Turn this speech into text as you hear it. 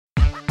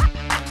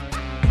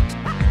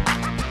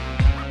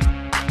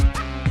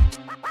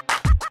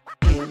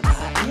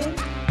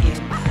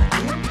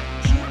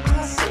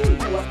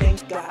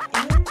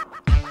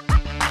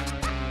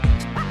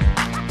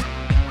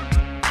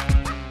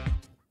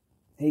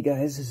Hey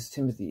guys, this is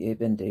Timothy A.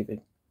 Ben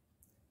David,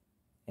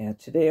 and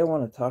today I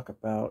want to talk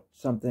about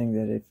something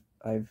that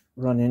I've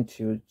run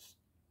into. It's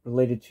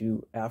related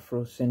to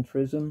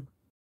Afrocentrism.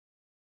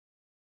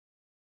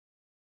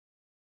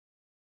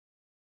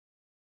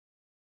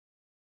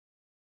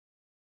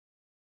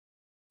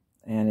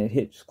 And it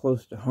hits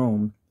close to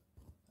home.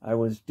 I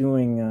was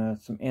doing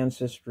some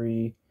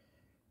ancestry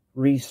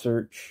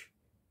research,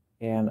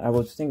 and I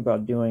was thinking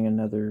about doing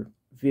another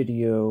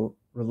video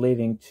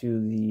relating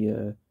to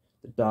the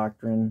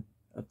doctrine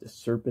of the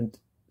serpent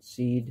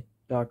seed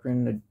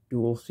doctrine, the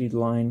dual seed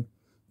line,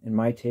 and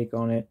my take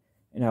on it.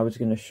 And I was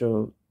going to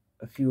show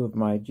a few of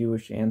my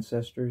Jewish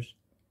ancestors.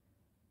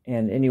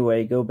 And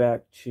anyway, go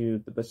back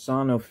to the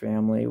Bassano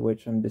family,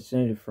 which I'm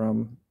descended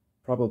from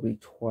probably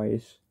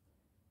twice.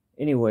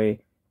 Anyway,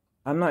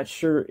 I'm not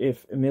sure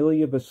if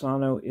Emilia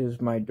Bassano is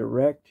my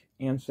direct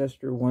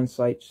ancestor. One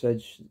site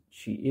says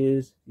she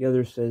is. The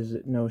other says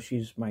that no,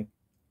 she's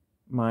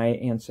my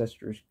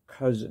ancestor's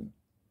cousin.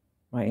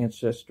 My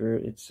ancestor,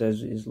 it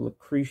says, is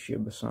Lucretia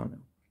Bassano.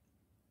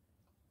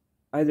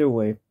 Either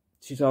way,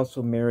 she's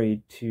also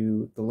married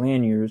to the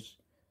Laniers,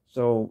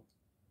 so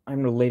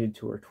I'm related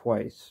to her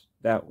twice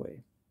that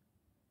way.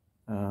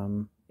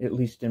 At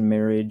least in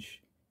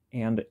marriage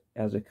and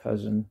as a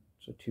cousin,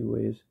 so two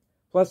ways.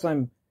 Plus,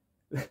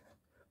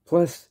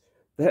 plus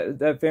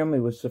that family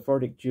was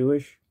Sephardic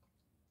Jewish.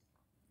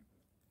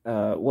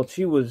 Well,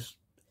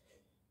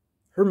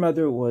 her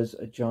mother was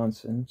a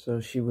Johnson,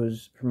 so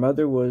her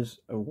mother was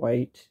a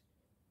white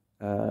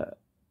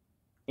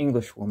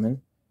English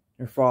woman.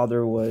 Her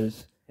father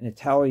was an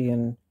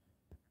Italian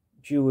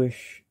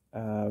Jewish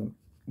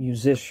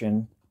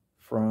musician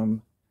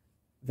from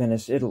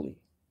Venice, Italy,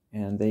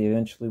 and they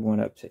eventually went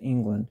up to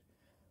England.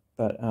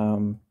 But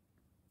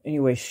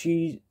anyway,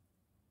 she's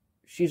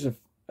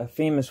a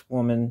famous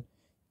woman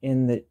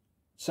in that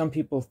some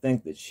people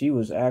think that she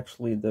was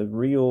actually the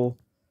real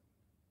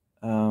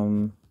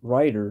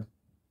writer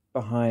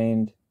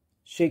behind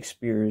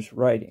Shakespeare's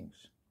writings.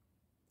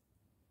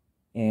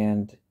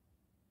 And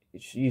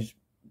she's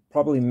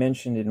probably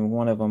mentioned in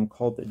one of them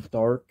called the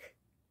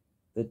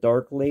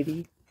Dark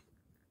Lady.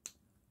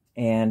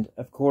 And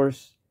of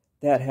course,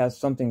 that has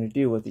something to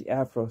do with the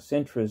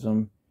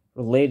Afrocentrism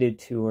related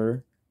to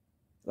her.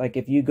 Like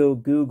if you go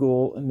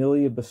Google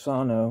Emilia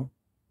Bassano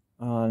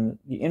on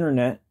the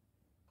internet,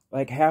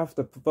 like half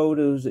the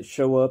photos that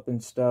show up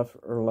and stuff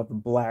are like a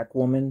black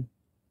woman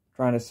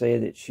trying to say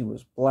that she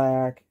was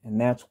black, and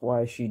that's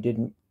why she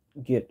didn't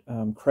get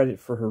credit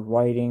for her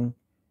writing,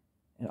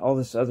 and all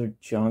this other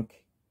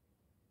junk.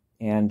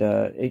 And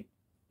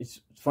it's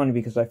funny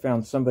because I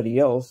found somebody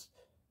else,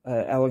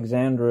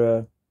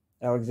 Alexandro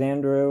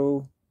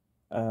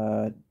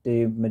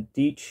de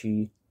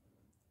Medici,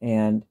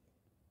 and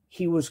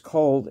he was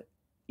called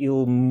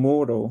Il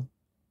Moro,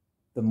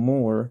 the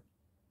Moor,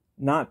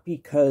 not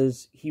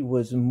because he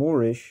was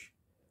Moorish,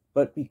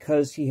 but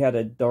because he had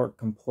a dark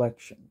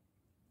complexion.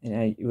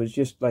 And it was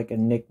just like a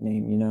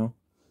nickname, you know.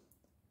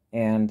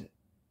 And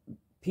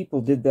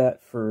people did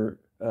that for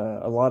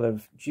a lot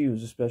of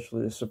Jews,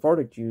 especially the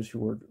Sephardic Jews, who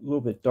were a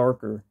little bit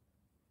darker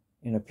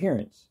in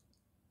appearance.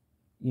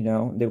 You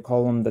know, they would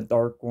call them the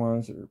dark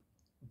ones or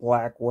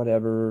black,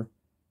 whatever.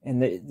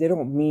 And they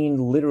don't mean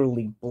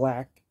literally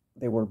black.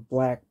 They were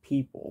black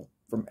people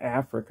from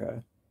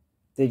Africa.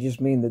 They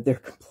just mean that their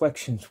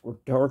complexions were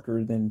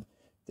darker than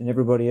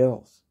everybody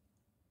else.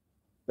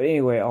 But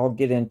anyway,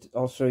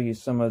 I'll show you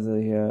some of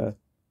the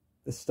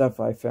stuff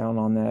I found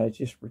on that. It's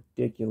just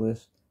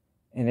ridiculous.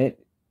 And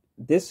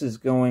this is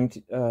going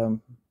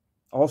to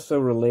also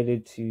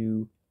related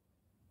to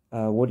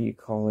what do you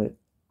call it?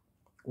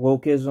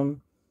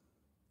 Wokeism,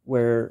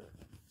 where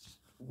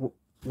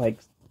like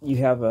you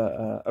have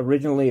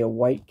originally a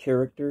white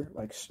character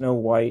like Snow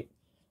White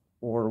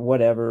or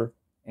whatever,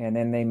 and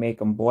then they make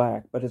them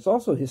black. But it's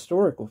also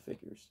historical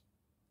figures.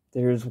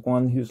 There's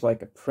one who's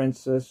like a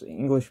princess,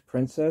 English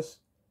princess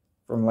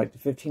from like the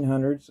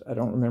 1500s. I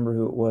don't remember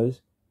who it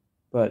was,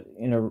 but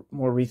in a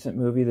more recent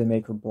movie they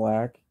make her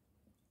black.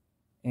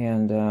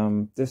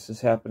 And this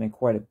is happening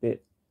quite a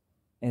bit.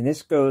 And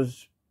this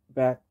goes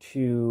back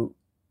to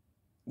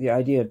the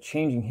idea of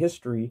changing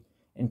history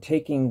and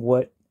taking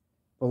what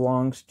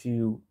belongs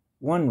to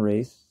one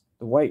race,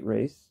 the white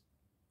race,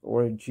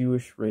 or a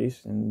Jewish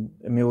race in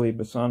Emilia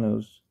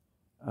Bassano's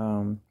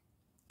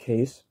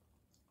case,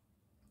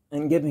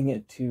 and giving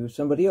it to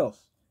somebody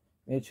else,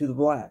 maybe to the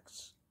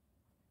blacks.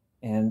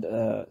 And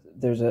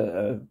there's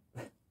a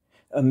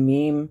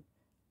meme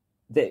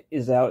that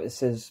is out. It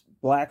says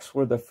blacks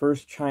were the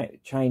first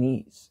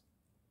Chinese,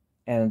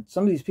 and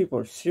some of these people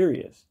are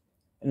serious.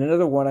 And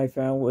another one I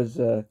found was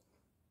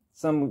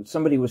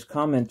somebody was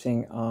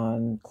commenting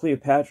on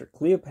Cleopatra.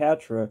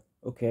 Cleopatra,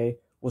 okay,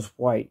 was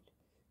white.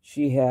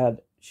 She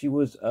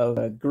was of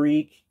a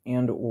Greek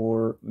and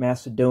or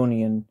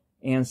Macedonian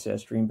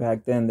ancestry, and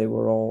back then they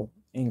were all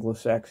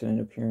Anglo-Saxon in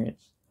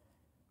appearance.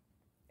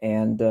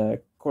 And of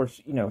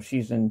course, you know,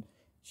 she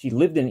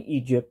lived in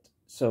Egypt,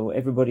 so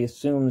everybody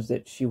assumes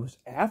that she was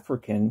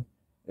African,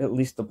 at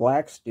least the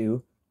blacks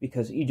do,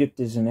 because Egypt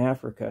is in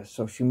Africa,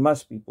 so she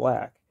must be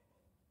black.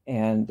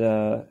 And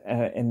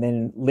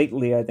then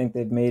lately, I think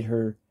they've made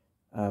her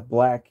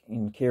black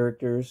in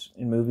characters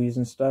in movies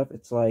and stuff.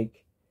 It's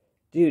like,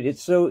 dude,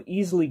 it's so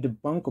easily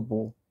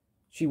debunkable.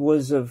 She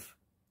was of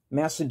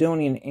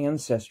Macedonian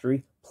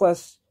ancestry.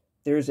 Plus,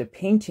 there's a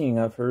painting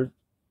of her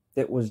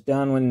that was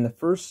done in the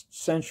 1st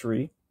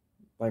century,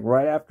 like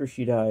right after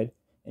she died,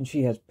 and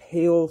she has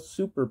pale,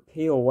 super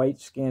pale white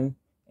skin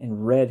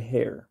and red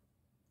hair.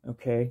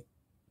 Okay?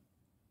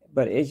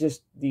 But it's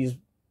just these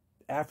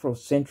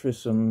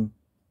Afrocentrism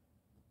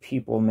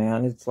people,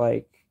 man. It's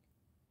like,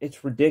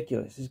 it's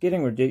ridiculous. It's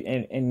getting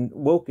ridiculous. And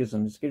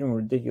wokeism is getting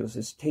ridiculous.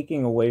 It's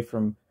taking away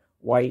from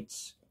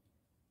whites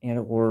and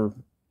or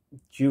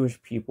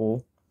Jewish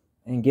people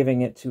and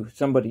giving it to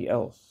somebody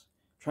else.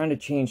 Trying to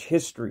change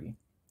history.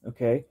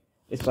 Okay?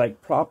 It's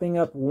like propping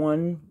up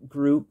one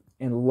group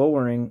and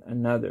lowering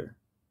another.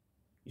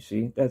 You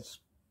see? That's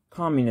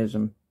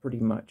communism, pretty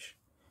much.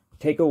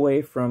 Take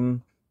away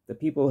from the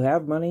people who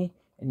have money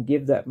and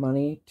give that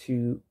money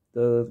to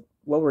the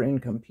lower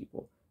income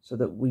people so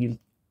that we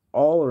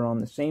all are on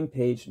the same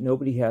page.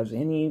 Nobody has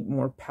any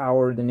more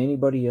power than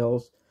anybody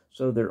else,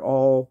 so they're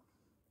all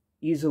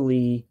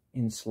easily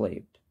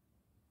enslaved,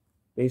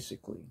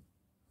 basically.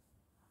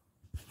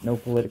 No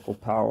political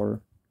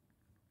power.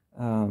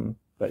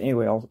 But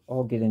anyway,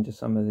 I'll get into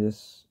some of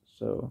this.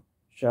 So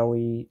shall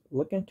we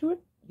look into it?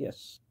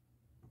 Yes.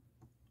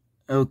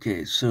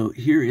 Okay, so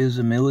here is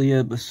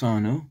Emilia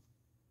Bassano.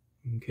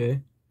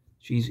 Okay.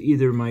 She's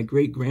either my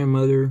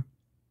great-grandmother,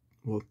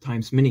 well,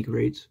 times many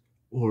greats,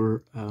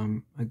 or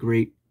a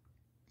great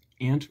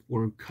aunt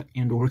or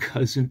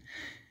cousin.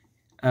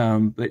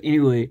 But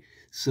anyway,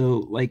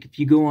 so like if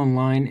you go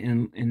online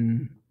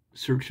and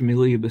search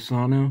Emilia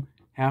Bassano,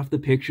 half the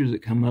pictures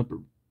that come up are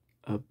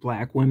of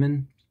black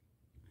women.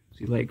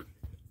 See, like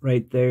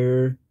right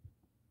there,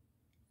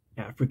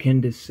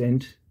 African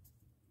descent.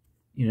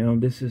 You know,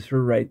 this is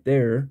her right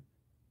there,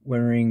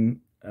 wearing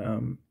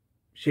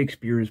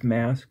Shakespeare's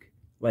mask,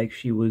 like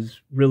she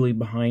was really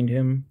behind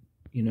him.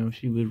 You know,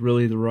 she was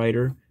really the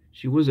writer.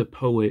 She was a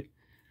poet.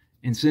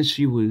 And since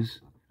she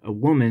was a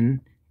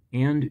woman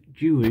and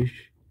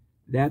Jewish,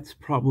 that's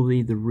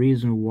probably the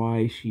reason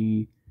why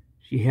she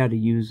had to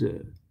use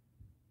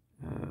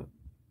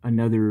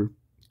another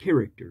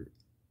character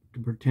to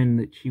pretend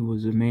that she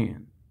was a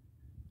man.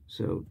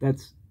 So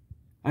that's,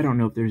 I don't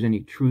know if there's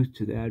any truth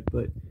to that,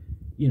 but,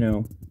 you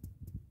know,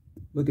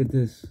 look at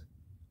this.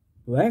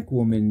 Black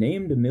woman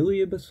named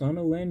Emilia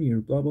Bassano Lanier,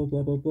 blah, blah,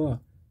 blah, blah, blah,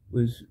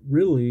 was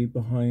really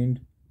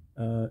behind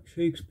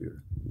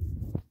Shakespeare.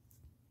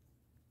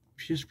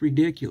 It's just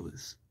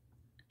ridiculous.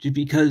 Just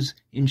because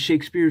in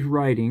Shakespeare's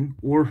writing,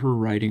 or her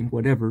writing,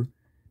 whatever,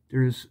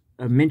 there's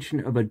a mention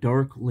of a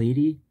dark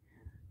lady,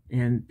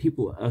 and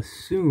people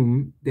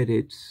assume that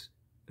it's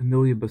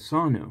Emilia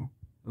Bassano,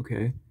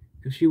 okay?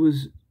 Because she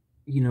was,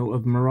 you know,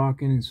 of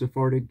Moroccan and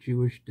Sephardic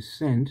Jewish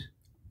descent,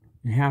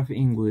 and half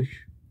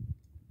English.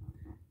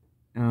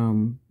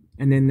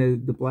 And then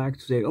the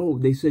blacks say, oh,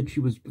 they said she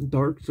was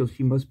dark, so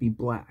she must be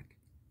black.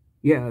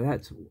 Yeah,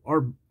 that's,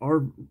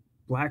 our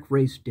black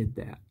race did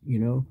that, you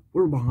know?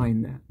 We're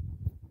behind that.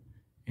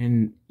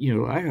 And, you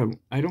know,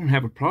 I don't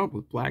have a problem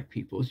with black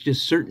people. It's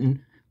just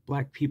certain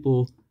black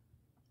people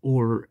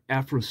or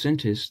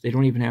Afrocentists, they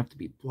don't even have to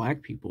be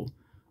black people,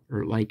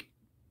 or like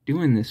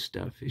doing this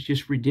stuff. It's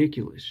just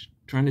ridiculous.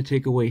 Trying to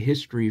take away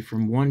history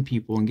from one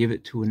people and give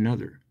it to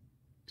another.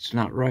 It's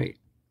not right.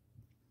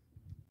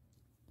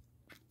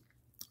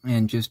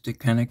 And just to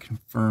kind of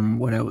confirm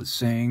what I was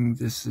saying,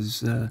 this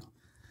is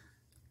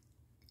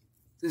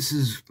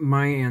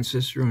my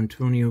ancestor,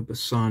 Antonio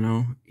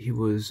Bassano. He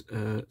was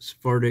a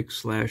Sephardic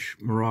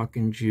 /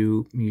 Moroccan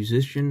Jew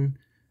musician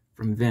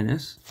from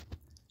Venice.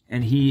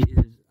 And he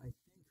is, I think,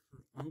 her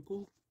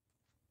uncle.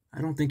 I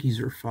don't think he's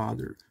her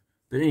father.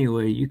 But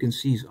anyway, you can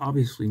see he's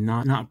obviously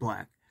not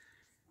black.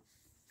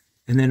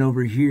 And then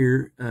over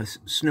here,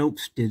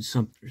 Snopes did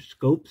something,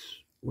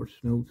 Scopes or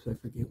Snopes, I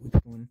forget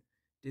which one,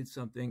 did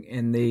something.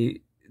 And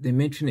they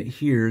mention it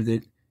here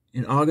that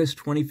in August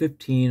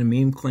 2015, a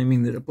meme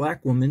claiming that a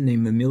black woman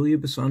named Emilia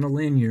Bassano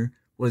Lanier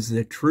was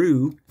the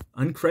true,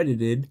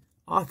 uncredited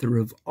author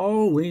of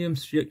all William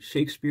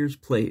Shakespeare's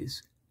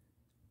plays.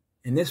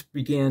 And this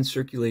began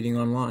circulating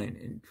online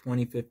in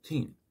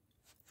 2015.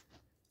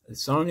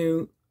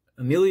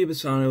 Emilia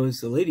Bassano is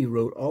the lady who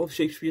wrote all of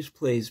Shakespeare's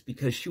plays.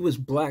 Because she was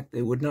black,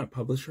 they would not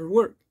publish her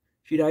work.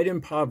 She died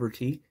in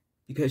poverty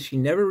because she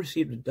never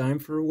received a dime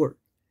for her work.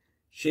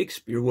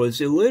 Shakespeare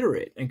was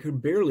illiterate and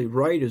could barely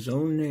write his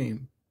own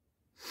name.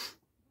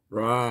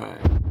 Right.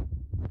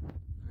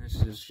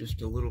 This is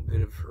just a little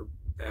bit of her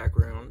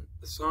background.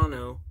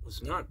 Bassano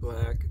was not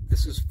black.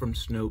 This is from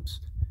Snopes.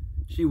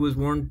 She was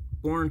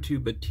born to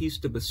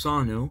Battista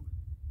Bassano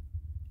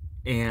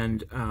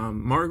and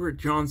Margaret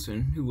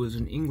Johnson, who was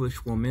an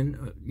English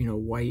woman, you know,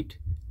 white.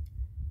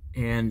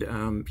 And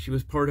she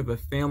was part of a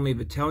family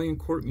of Italian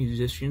court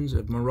musicians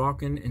of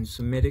Moroccan and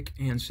Semitic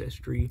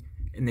ancestry,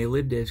 and they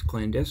lived as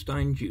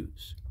clandestine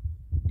Jews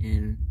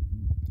in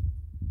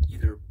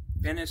either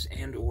Venice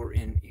and or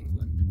in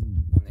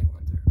England when they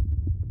went there.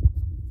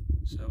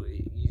 So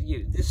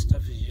this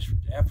stuff is just,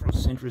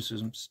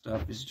 Afrocentrism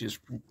stuff is just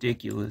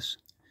ridiculous.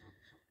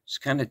 It's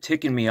kind of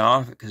ticking me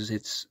off because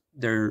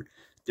they're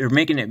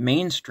making it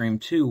mainstream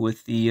too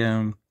with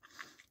the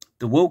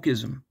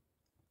wokeism,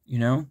 you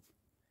know.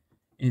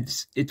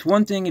 It's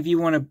one thing if you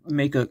want to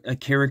make a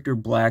character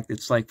black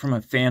that's like from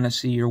a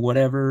fantasy or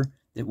whatever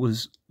that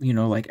was, you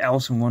know, like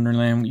Alice in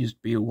Wonderland used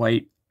to be a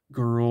white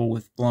girl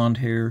with blonde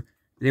hair.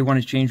 They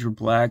want to change her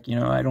black, you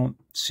know, I don't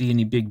see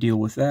any big deal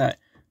with that.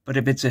 But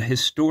if it's a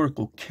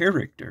historical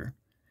character,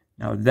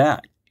 now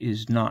that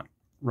is not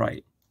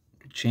right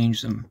to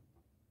change them.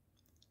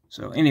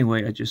 So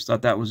anyway, I just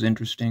thought that was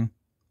interesting.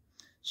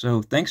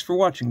 So thanks for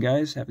watching,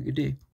 guys. Have a good day.